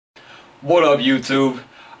What up, YouTube?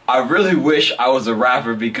 I really wish I was a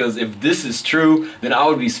rapper, because if this is true, then I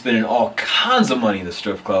would be spending all kinds of money in the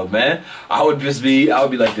strip club, man. I would be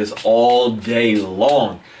like this all day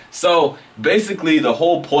long. So basically the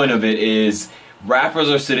whole point of it is rappers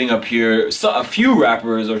are sitting up here, so a few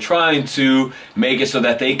rappers are trying to make it so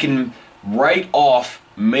that they can write off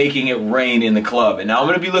making it rain in the club. And now I'm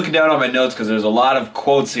going to be looking down on my notes because there's a lot of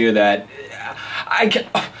quotes here that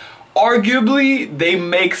arguably they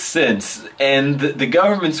make sense, and the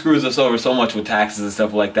government screws us over so much with taxes and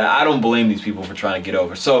stuff like that. I don't blame these people for trying to get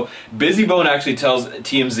over. So Bizzy Bone actually tells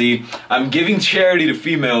TMZ, "I'm giving charity to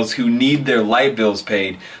females who need their light bills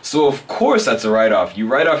paid." So of course that's a write-off. You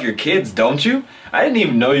write off your kids, don't you? I didn't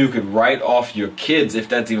even know you could write off your kids, if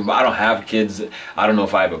that's even... I don't have kids. I don't know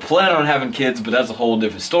if I have a plan on having kids, but that's a whole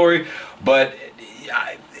different story. But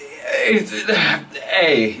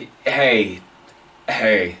hey,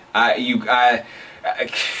 I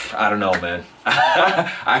don't know, man.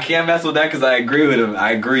 I can't mess with that because I agree with him.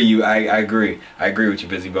 I agree with you,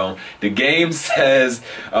 Bizzy Bone. The Game says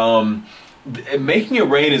making it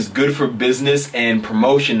rain is good for business and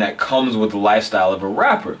promotion that comes with the lifestyle of a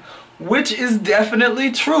rapper, which is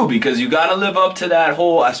definitely true, because you gotta live up to that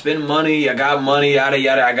whole I spend money, I got money, yada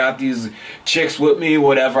yada, I got these chicks with me,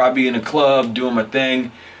 whatever, I be in a club doing my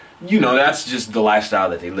thing. You know, that's just the lifestyle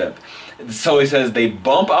that they live. So he says they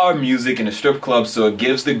bump our music in a strip club so it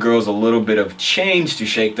gives the girls a little bit of change to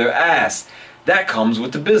shake their ass. That comes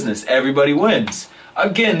with the business. Everybody wins.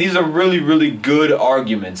 Again, these are really good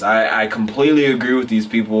arguments. I completely agree with these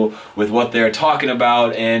people with what they're talking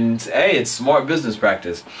about, and hey, it's smart business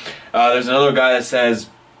practice. There's another guy that says,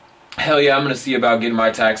 "Hell yeah, I'm gonna see about getting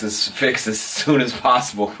my taxes fixed as soon as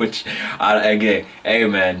possible." Which, again, hey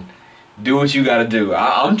man, do what you gotta do.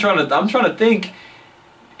 I'm trying to think.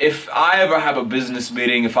 If I ever have a business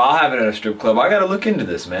meeting, if I'll have it at a strip club, I gotta look into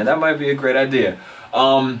this, man. That might be a great idea.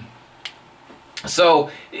 So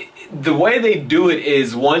the way they do it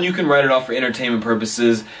is, one, you can write it off for entertainment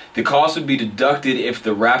purposes. The cost would be deducted if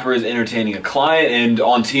the rapper is entertaining a client. And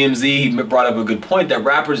on TMZ, he brought up a good point that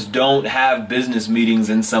rappers don't have business meetings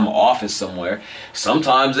in some office somewhere.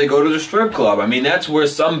 Sometimes they go to the strip club. I mean, that's where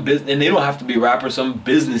some business, and they don't have to be rappers, some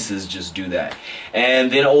businesses just do that. And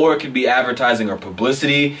then, or it could be advertising or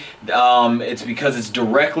publicity. It's because it's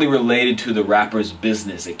directly related to the rapper's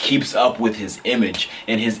business. It keeps up with his image,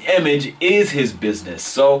 and his image is his business.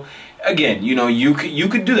 So again, you know, you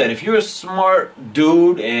could do that if you're a smart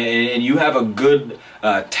dude and you have a good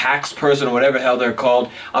tax person or whatever the hell they're called.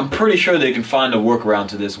 I'm pretty sure they can find a workaround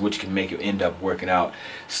to this, which can make it end up working out.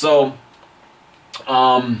 So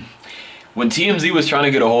when TMZ was trying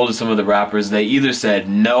to get a hold of some of the rappers, they either said,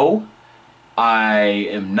 "No, I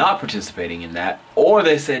am not participating in that," or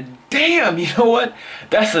they said, "Damn, you know what?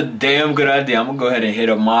 That's a damn good idea. I'm gonna go ahead and hit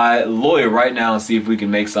up my lawyer right now and see if we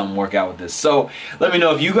can make something work out with this." So let me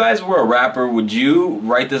know, if you guys were a rapper, would you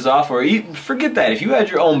write this off? Or even, forget that, if you had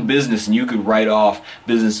your own business and you could write off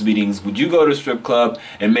business meetings, would you go to a strip club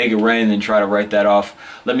and make it rain and then try to write that off?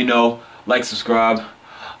 Let me know. Like, subscribe,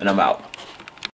 and I'm out.